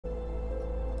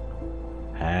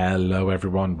Hello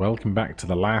everyone, welcome back to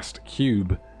the last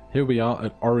cube. Here we are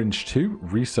at Orange 2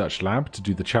 Research Lab to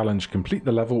do the challenge complete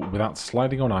the level without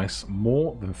sliding on ice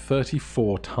more than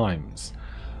 34 times.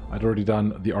 I'd already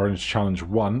done the Orange Challenge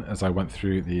 1 as I went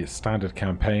through the standard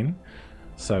campaign,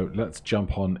 so let's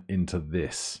jump on into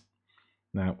this.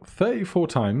 Now 34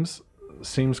 times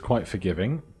seems quite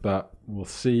forgiving, but we'll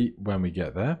see when we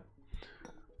get there.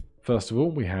 First of all,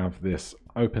 we have this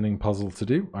opening puzzle to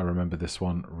do. I remember this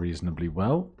one reasonably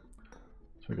well.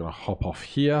 So we're going to hop off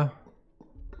here,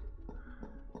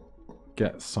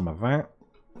 get some of that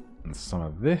and some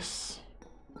of this.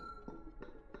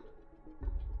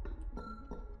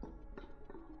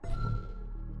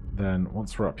 Then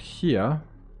once we're up here,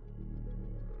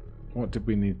 what did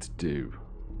we need to do?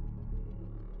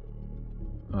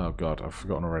 Oh god, I've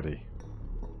forgotten already.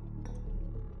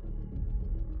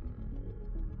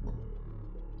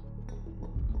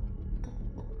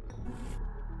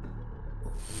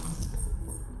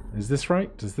 Is this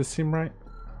right? Does this seem right?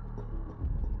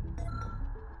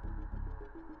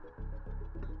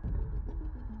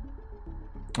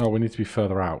 Oh, we need to be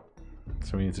further out.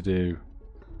 So we need to do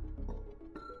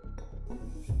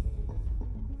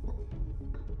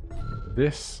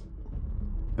this,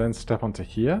 then step onto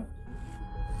here,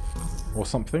 or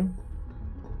something.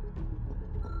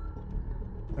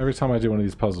 Every time I do one of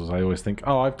these puzzles, I always think,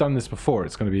 oh, I've done this before,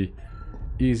 it's going to be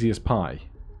easy as pie.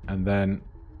 And then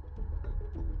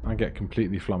I get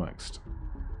completely flummoxed.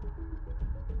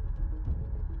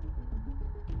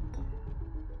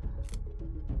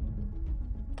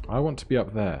 I want to be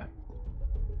up there.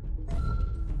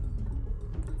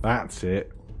 That's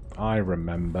it. I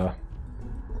remember.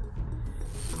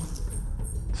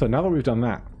 So now that we've done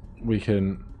that, we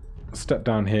can step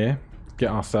down here,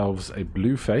 get ourselves a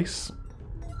blue face.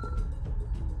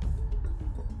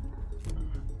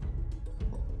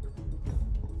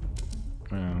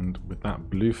 And with that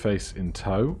blue face in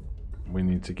tow, we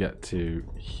need to get to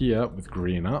here with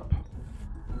green up.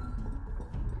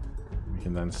 We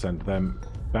can then send them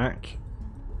back.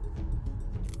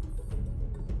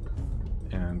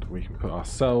 And we can put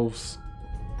ourselves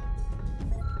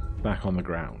back on the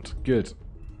ground. Good.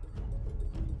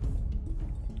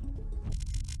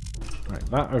 Right,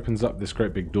 that opens up this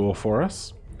great big door for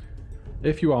us.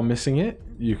 If you are missing it,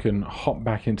 you can hop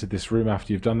back into this room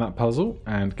after you've done that puzzle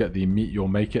and get the Meet Your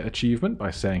Maker achievement by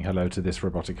saying hello to this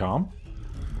robotic arm.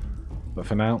 But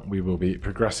for now, we will be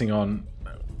progressing on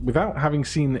without having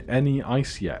seen any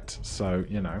ice yet. So,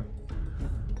 you know,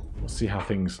 we'll see how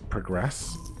things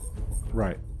progress.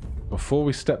 Right, before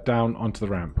we step down onto the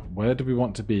ramp, where do we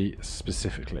want to be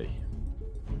specifically?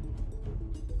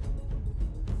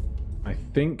 I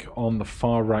think on the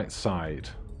far right side.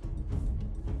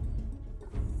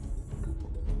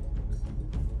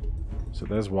 So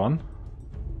there's one.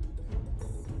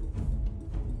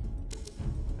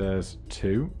 There's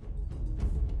two.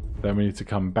 Then we need to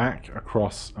come back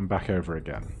across and back over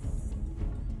again.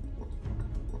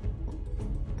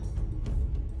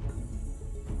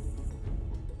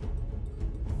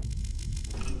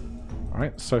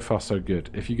 Alright, so far so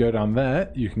good. If you go down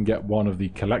there, you can get one of the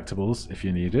collectibles if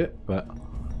you need it, but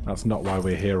that's not why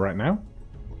we're here right now.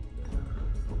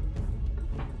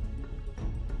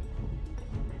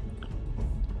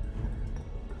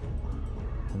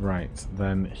 Right,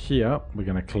 then here we're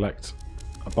going to collect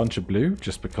a bunch of blue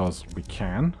just because we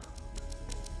can.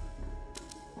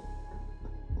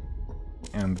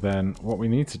 And then what we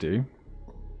need to do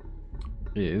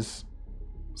is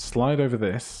slide over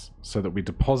this so that we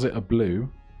deposit a blue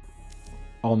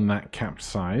on that capped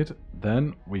side.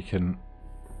 Then we can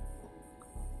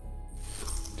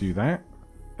do that,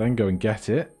 then go and get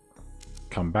it,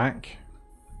 come back,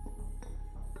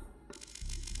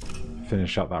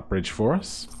 finish up that bridge for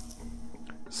us.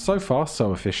 So far,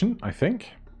 so efficient, I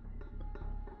think.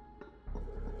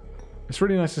 It's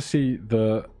really nice to see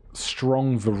the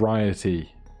strong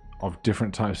variety of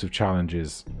different types of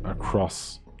challenges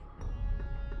across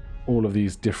all of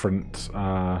these different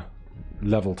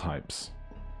level types.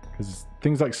 Because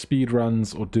things like speed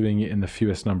runs or doing it in the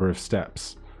fewest number of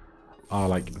steps are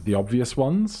like the obvious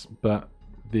ones, but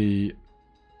the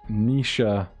niche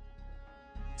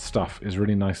stuff is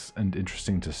really nice and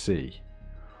interesting to see.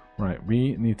 Right,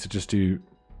 we need to just do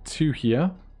two here.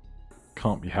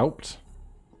 Can't be helped.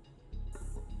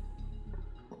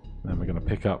 Then we're going to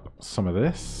pick up some of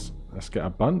this. Let's get a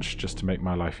bunch just to make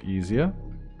my life easier.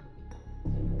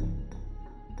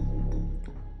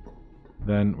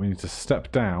 Then we need to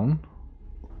step down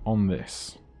on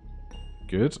this.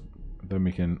 Good. Then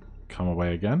we can come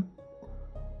away again.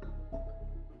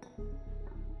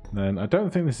 Then I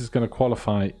don't think this is going to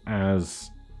qualify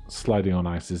as sliding on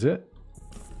ice, is it?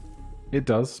 It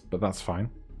does, but that's fine.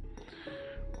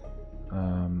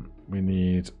 We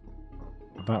need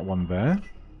that one there.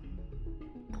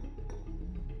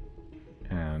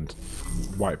 And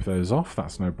wipe those off,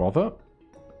 that's no bother.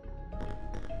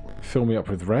 Fill me up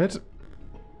with red.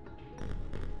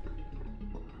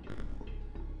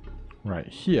 Right,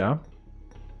 here,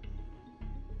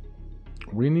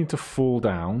 we need to fall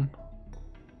down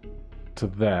to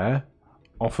there,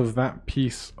 off of that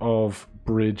piece of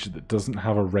bridge that doesn't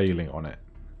have a railing on it.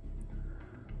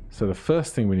 So the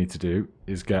first thing we need to do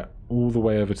is get all the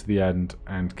way over to the end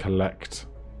and collect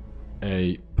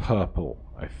a purple,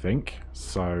 I think.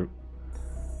 So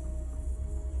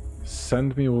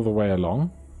send me all the way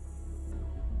along.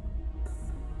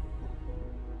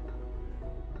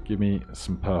 Give me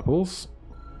some purples.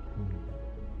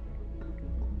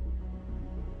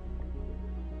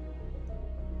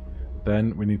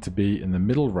 Then we need to be in the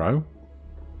middle row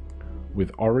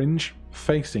with orange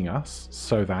facing us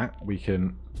so that we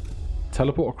can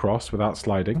teleport across without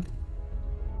sliding.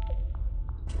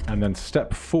 And then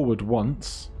step forward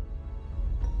once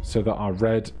so that our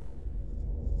red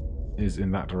is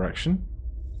in that direction.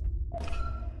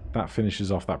 That finishes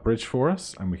off that bridge for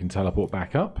us and we can teleport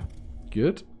back up.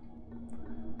 Good.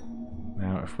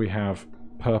 Now if we have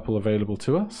purple available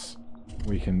to us,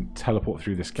 we can teleport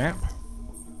through this gap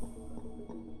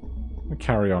and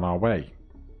carry on our way.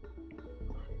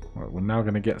 Right, we're now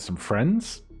going to get some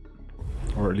friends,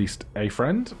 or at least a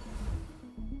friend.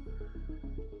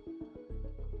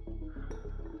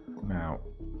 Now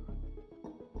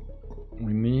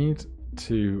we need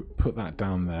to put that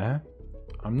down there.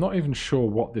 I'm not even sure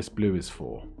what this blue is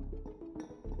for.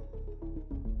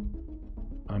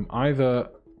 I'm either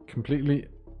completely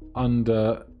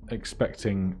under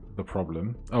expecting the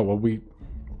problem. Oh, well, we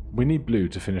need blue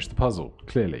to finish the puzzle,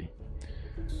 clearly.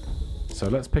 So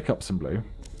let's pick up some blue.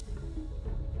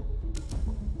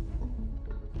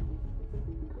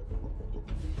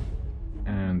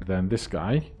 And then this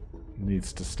guy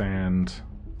needs to stand.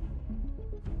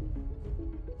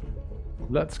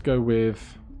 Let's go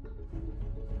with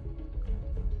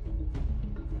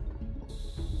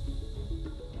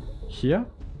here,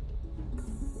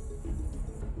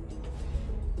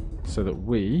 so that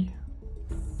we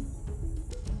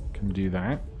can do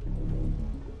that.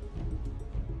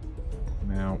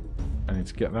 Now I need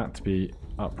to get that to be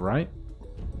upright.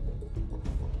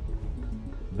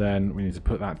 Then we need to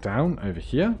put that down over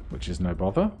here, which is no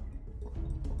bother.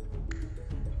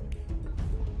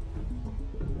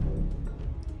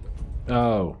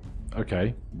 Oh,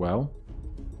 okay, well,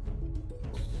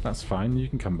 that's fine, you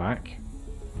can come back.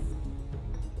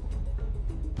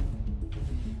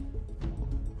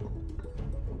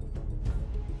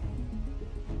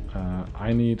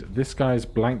 I need this guy's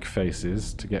blank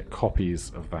faces to get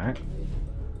copies of that.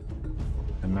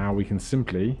 And now we can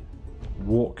simply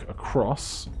walk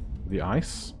across the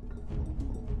ice,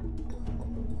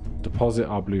 deposit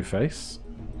our blue face,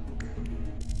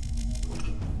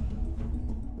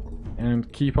 and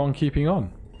keep on keeping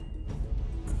on.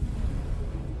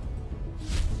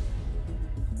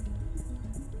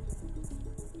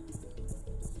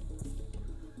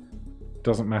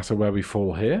 Doesn't matter where we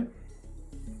fall here.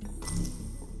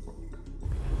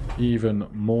 Even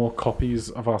more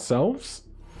copies of ourselves.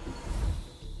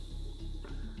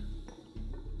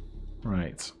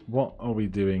 Right, what are we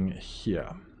doing here?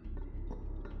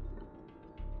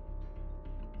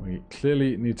 We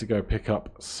clearly need to go pick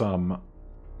up some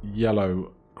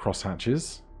yellow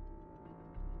crosshatches.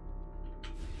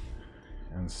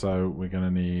 And so we're going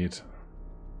to need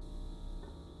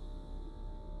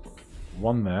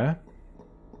one there.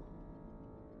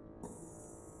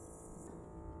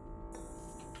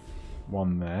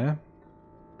 One there.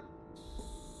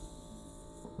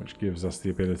 Which gives us the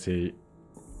ability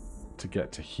to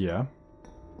get to here.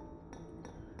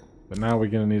 But now we're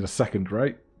going to need a second,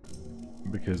 right?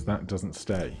 Because that doesn't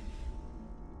stay.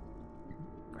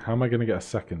 How am I going to get a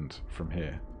second from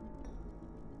here?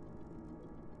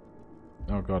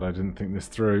 Oh god, I didn't think this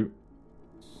through.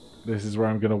 This is where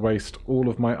I'm going to waste all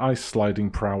of my ice sliding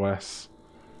prowess.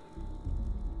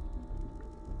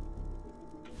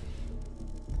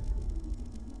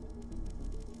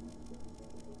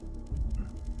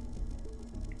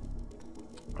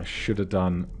 I should have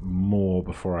done more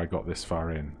before I got this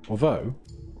far in. Although,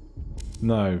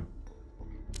 no.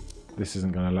 This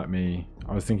isn't going to let me...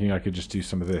 I was thinking I could just do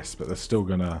some of this, but they're still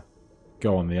going to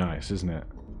go on the ice, isn't it?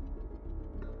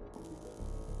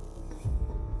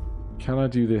 Can I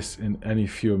do this in any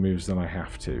fewer moves than I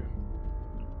have to?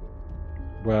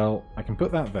 Well, I can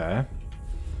put that there.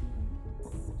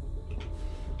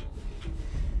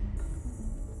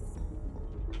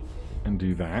 and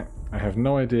do that. I have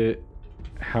no idea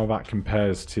how that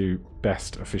compares to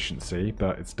best efficiency,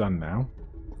 but it's done now.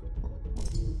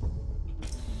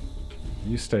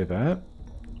 You stay there.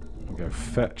 We'll go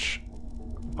fetch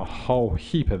a whole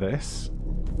heap of this.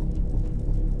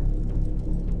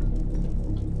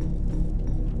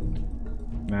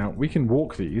 Now, we can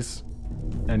walk these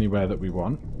anywhere that we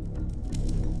want.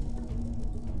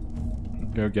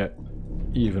 Go get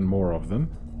even more of them.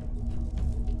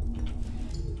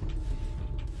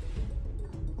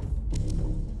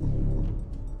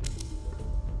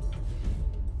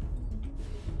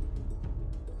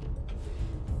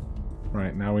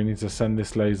 Right, now we need to send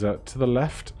this laser to the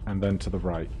left and then to the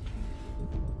right.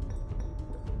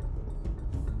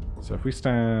 So if we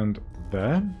stand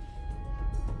there,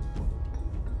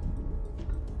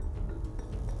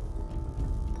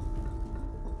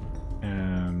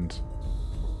 and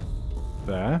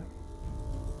there,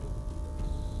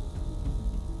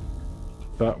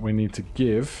 but we need to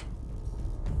give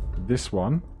this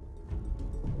one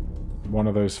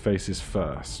of those faces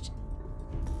first.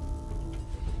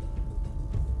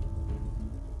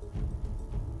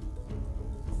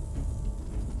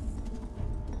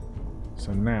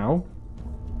 So now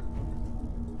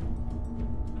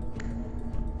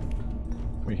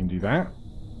we can do that.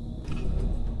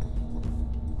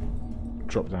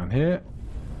 Drop down here.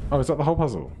 Oh, is that the whole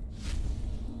puzzle?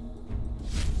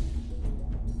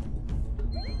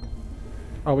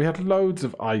 Oh, we had loads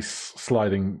of ice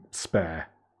sliding spare.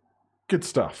 Good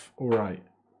stuff. All right.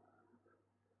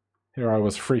 Here I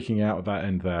was freaking out at that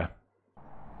end there.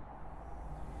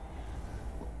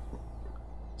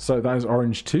 So that is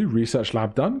Orange 2, Research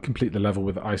Lab done. Complete the level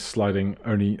with ice sliding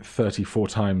only 34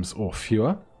 times or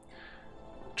fewer.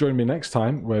 Join me next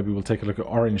time where we will take a look at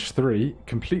Orange 3.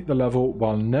 Complete the level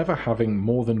while never having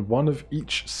more than one of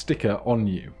each sticker on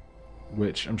you.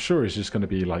 Which I'm sure is just going to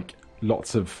be like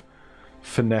lots of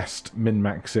finessed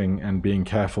min-maxing and being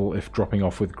careful if dropping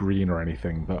off with green or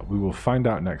anything, but we will find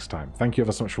out next time. Thank you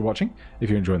ever so much for watching. If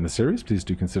you're enjoying the series, please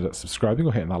do consider subscribing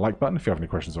or hitting that like button. If you have any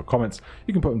questions or comments,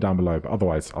 you can put them down below, but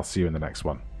otherwise I'll see you in the next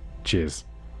one. Cheers.